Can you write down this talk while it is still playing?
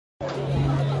Fatima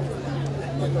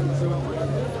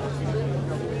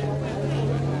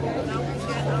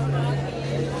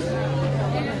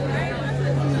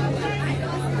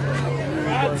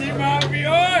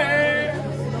Bio,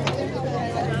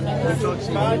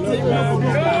 Fatima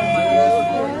Bio.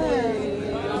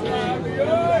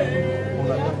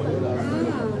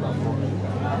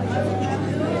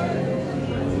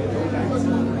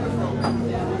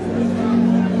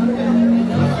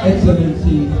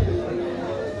 Excellency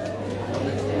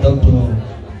Dr.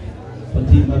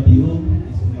 Fatima Bio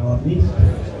is in our midst.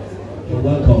 You're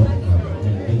welcome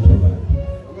and introvert.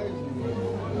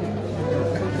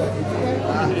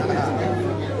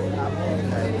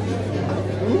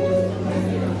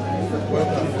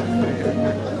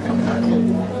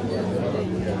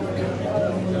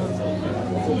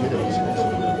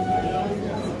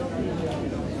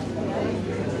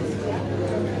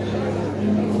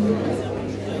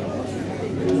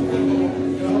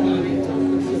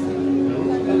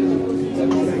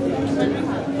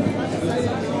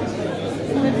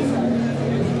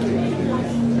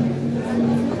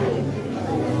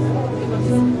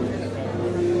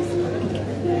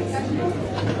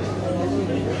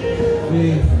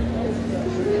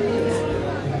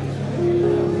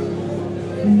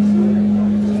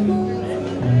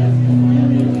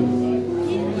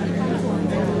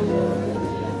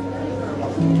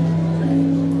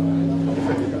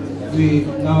 We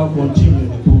now continue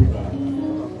the program.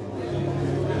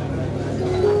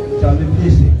 Shall we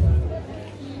please sing?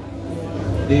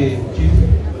 The Chief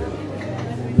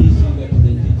PC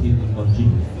representative will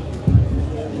continue.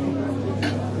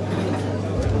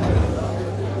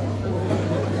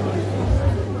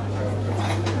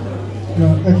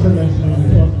 Your Excellency,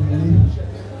 before we leave,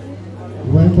 we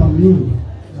welcome you.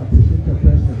 I appreciate your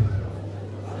presence.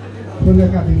 So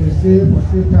like I've been saying for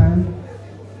some time,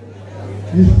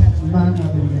 this man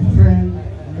has been a friend,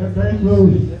 and very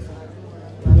close.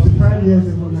 25 years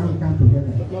ago now we come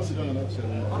together.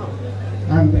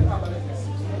 And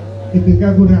it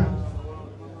began good heart.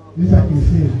 This I can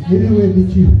say. Anyway, the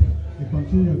chief, they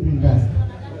continue doing that.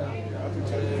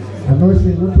 I know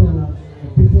say not to the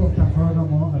people of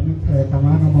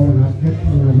Kamaa will not get to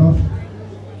the loss.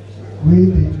 We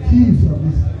the chiefs of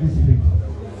this district.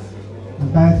 And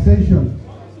by extension,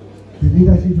 the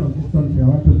leadership of this country, I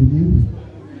want to believe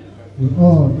with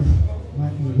all this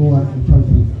might go out in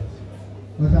country.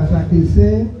 But as I can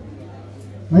say,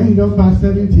 when you don't pass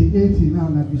 70, 80 now,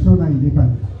 not be so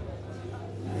independent.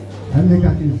 I think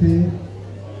I can say,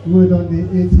 we don't the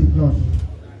 80 plus.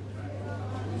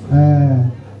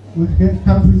 We get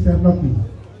country developing.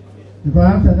 Because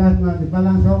after that now, the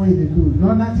balance always they do.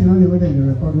 Not nothing only when they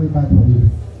record way back for you.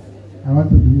 I want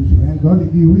to be useful. And God will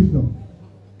give you wisdom.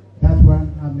 That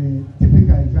one, I'm a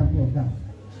typical example of that.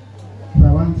 So I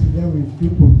want to deal with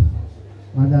people,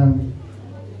 Madam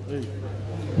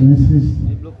Mrs.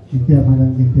 Ngekia,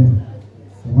 Madam Ngekia.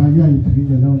 The one you are to be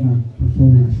the now to show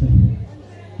yourself.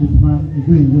 This man is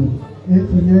doing good. 8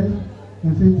 years,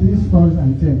 and say 3 scores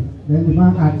and 10. Then the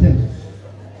man at 10.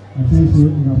 I say so,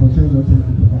 you know, for 10 or 10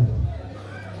 to that.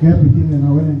 Get beginning and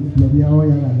I went and it will be all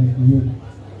young like you.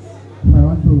 So I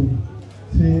want to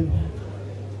say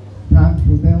thanks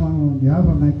to them on behalf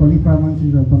of my colleague Kamaa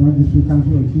Chiefdom from the District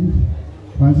Council of Chiefs.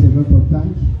 Once a lot of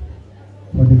thanks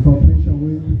for the cooperation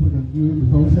with people that do it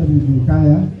because service in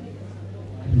Kaya.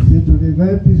 You see, today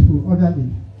very peaceful, orderly.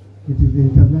 It is the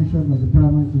intervention of the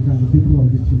Kamaa Chiefdom and the people of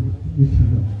this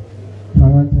children. So I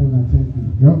want to thank you.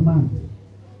 Young man,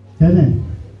 Kenneth,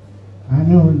 I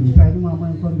know you try to my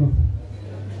mind condom.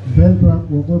 Then to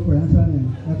go for answer and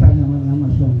that time I'm a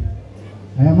son.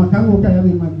 I am a Kango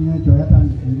Kayami Magna to that time.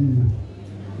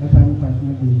 That time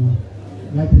partner doing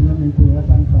like in the that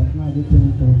time partner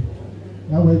didn't to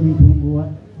that way we do go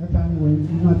that time when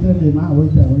you not tell them I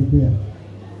wait there.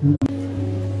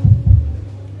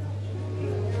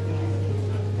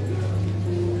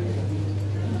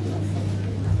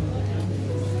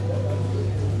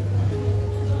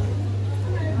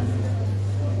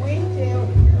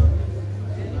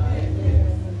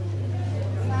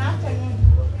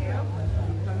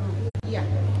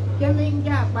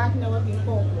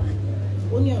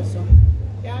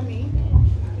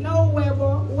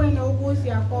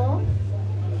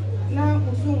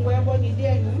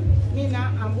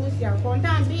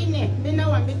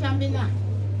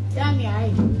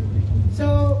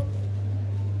 So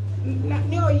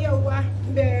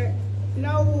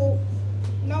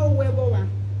no webo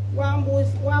one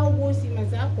bus in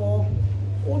Mazako,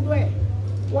 Udwe,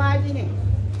 Wadine,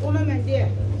 woman dear,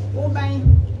 Ubine,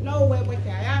 no webo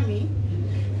Kayami.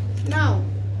 Now,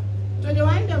 to the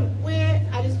one where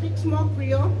I speak small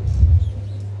Creole,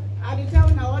 I tell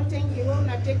now all thank you, will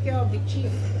not take care of the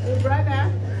chief. We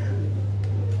brother,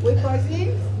 we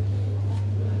cousin,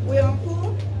 we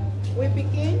uncle, we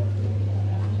begin.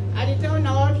 I tell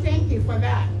now all thank you for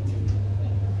that.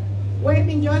 We've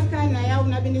been just kind of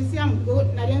out, I've been the same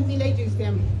good, na them villages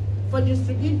them, for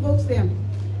distribute books them.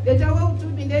 The tower to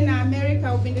be there in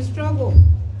America, we've been the struggle,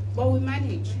 but we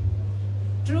manage.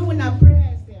 Through our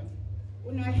prayers them,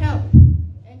 with our help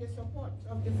and the support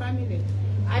of the family.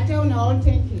 I tell now all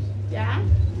thank you, yeah?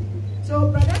 So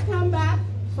brother come back,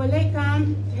 for they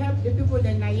come help the people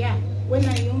that are here, when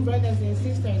our young brothers and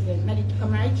sisters that are the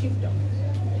Kamaa Chiefdom.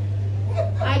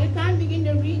 I can't begin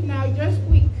to read now, just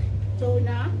quick. So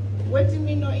now, what do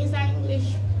we know inside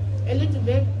English a little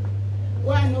bit?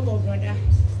 What I know about brother.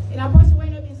 And Apostle will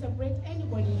not separate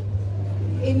anybody.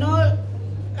 It no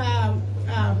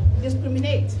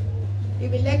discriminate. He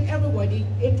will like everybody.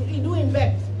 He doing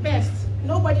best.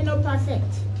 Nobody not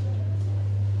perfect.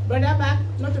 Brother back,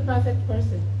 not a perfect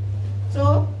person.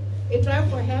 So he try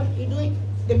for help. He doing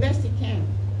the best he can.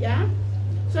 Yeah.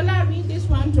 So now read this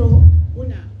one to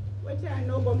Una. What I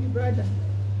know about my brother.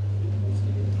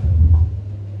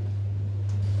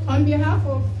 On behalf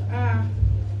of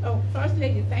First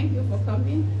Lady, thank you for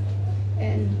coming,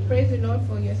 and praise the Lord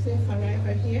for your safe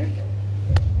arrival here.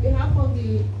 On behalf of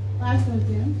the pastors,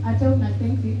 I tell them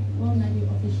thank you, all that you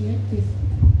appreciate this.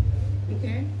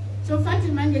 Okay? So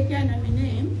Fatima Ngekia is my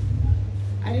name.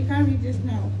 I can't read this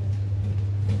now.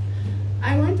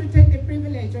 I want to take the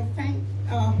privilege of thank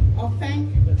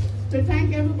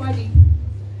everybody,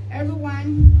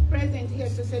 everyone present here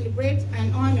to celebrate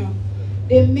and honor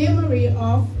the memory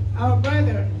of our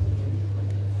brother,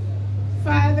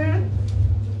 father,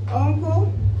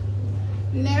 uncle,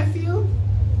 nephew,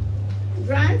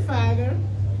 grandfather,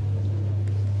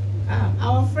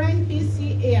 our friend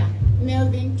PCA,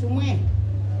 Melvin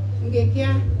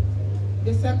Ngekia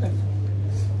II.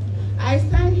 I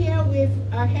stand here with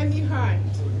a heavy heart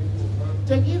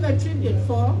to give a tribute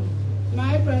for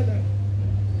my brother,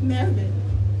 Melvin.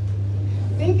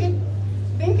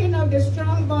 Thinking of the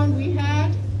strong bond we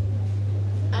had,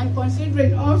 and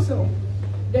considering also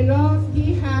the love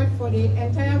he had for the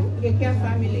entire Ngekia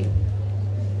family.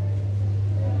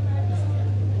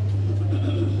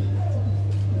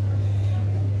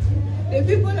 The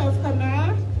people of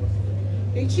Kamaa,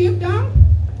 the Chiefdom,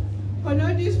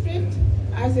 Kono district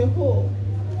as a whole.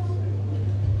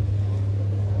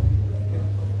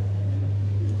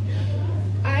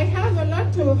 I have a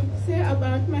lot to say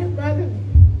about my brother.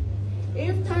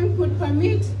 If time could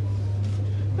permit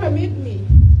me,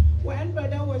 when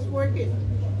brother was working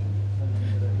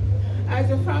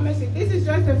as a pharmacist, this is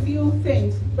just a few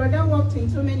things. Brother worked in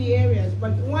so many areas,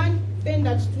 but one thing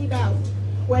that stood out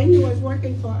when he was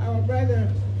working for our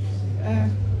brother,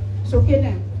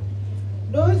 Sokena.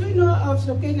 Those who know of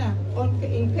Sokena on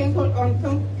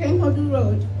Kenkodu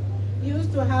Road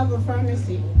used to have a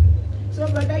pharmacy. So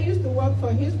brother used to work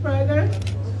for his brother,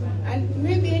 and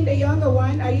maybe in the younger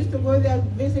one, I used to go there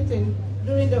visiting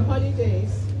during the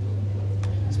holidays,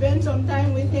 spend some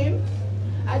time with him.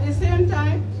 At the same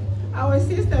time, our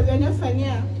sister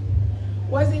Fania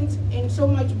wasn't in so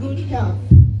much good health.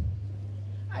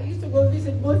 I used to go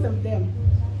visit both of them.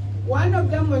 One of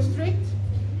them was strict,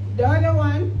 the other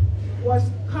one was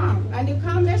calm, and the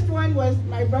calmest one was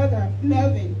my brother,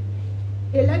 Melvin.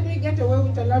 He let me get away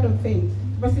with a lot of things,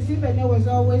 but Sisi Bene was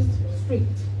always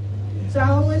strict. So I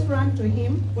always ran to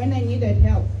him when I needed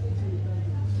help.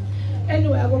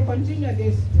 Anyway, I will continue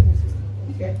this.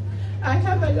 Okay. I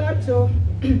have a lot to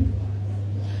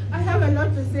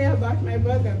say about my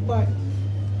brother, but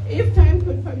if time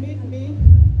could permit me,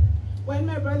 when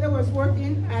my brother was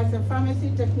working as a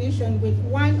pharmacy technician with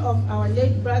one of our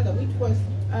late brother, which was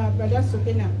Brother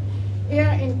Sokena,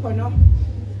 here in Kono,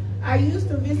 I used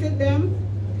to visit them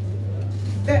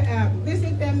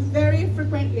very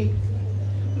frequently.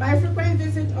 My frequent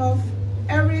visit of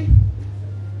my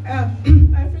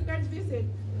frequent visit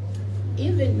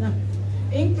even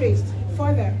increased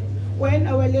further when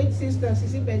our late sister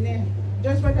Sisi Bene,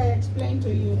 just what I explained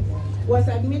to you, was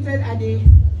admitted at the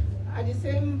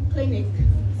same clinic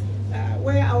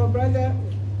where our brother,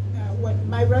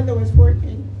 my brother was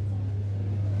working.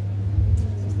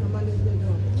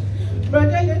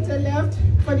 Brother later left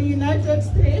for the United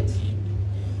States,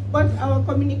 but our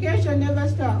communication never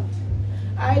stopped.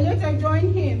 I later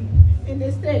joined him in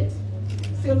the States,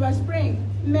 Silver Spring,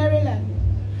 Maryland.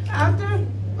 After a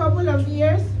couple of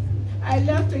years, I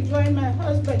left to join my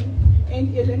husband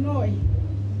in Illinois,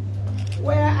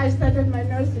 where I started my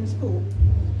nursing school.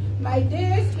 My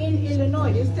days in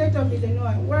Illinois, the state of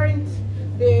Illinois, weren't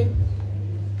the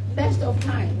best of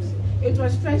times. It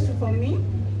was stressful for me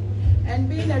and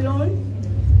being alone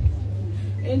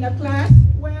in a class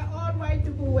where all white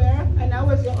people were and I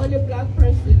was the only black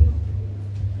person.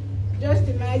 Just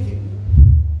imagine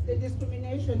the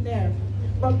discrimination there.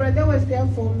 But brother was there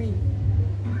for me.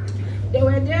 There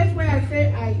were days where I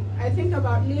say, I think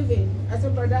about leaving. I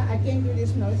said, brother, I can't do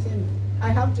this nursing. I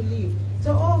have to leave.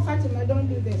 So, oh, Fatima, don't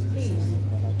do this, please.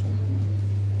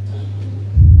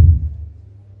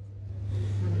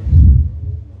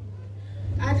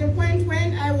 At a point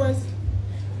when I was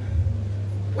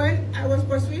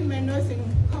pursuing my nursing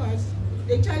course,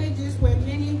 the challenges were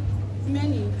many,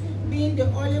 being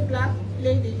the only black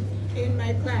lady in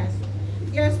my class.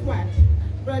 Guess what?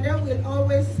 Brother will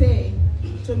always say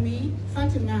to me,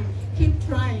 Fatima, keep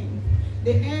trying.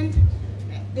 The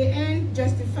end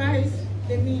justifies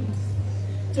the means.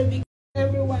 To be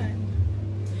everyone.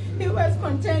 He was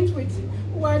content with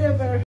whatever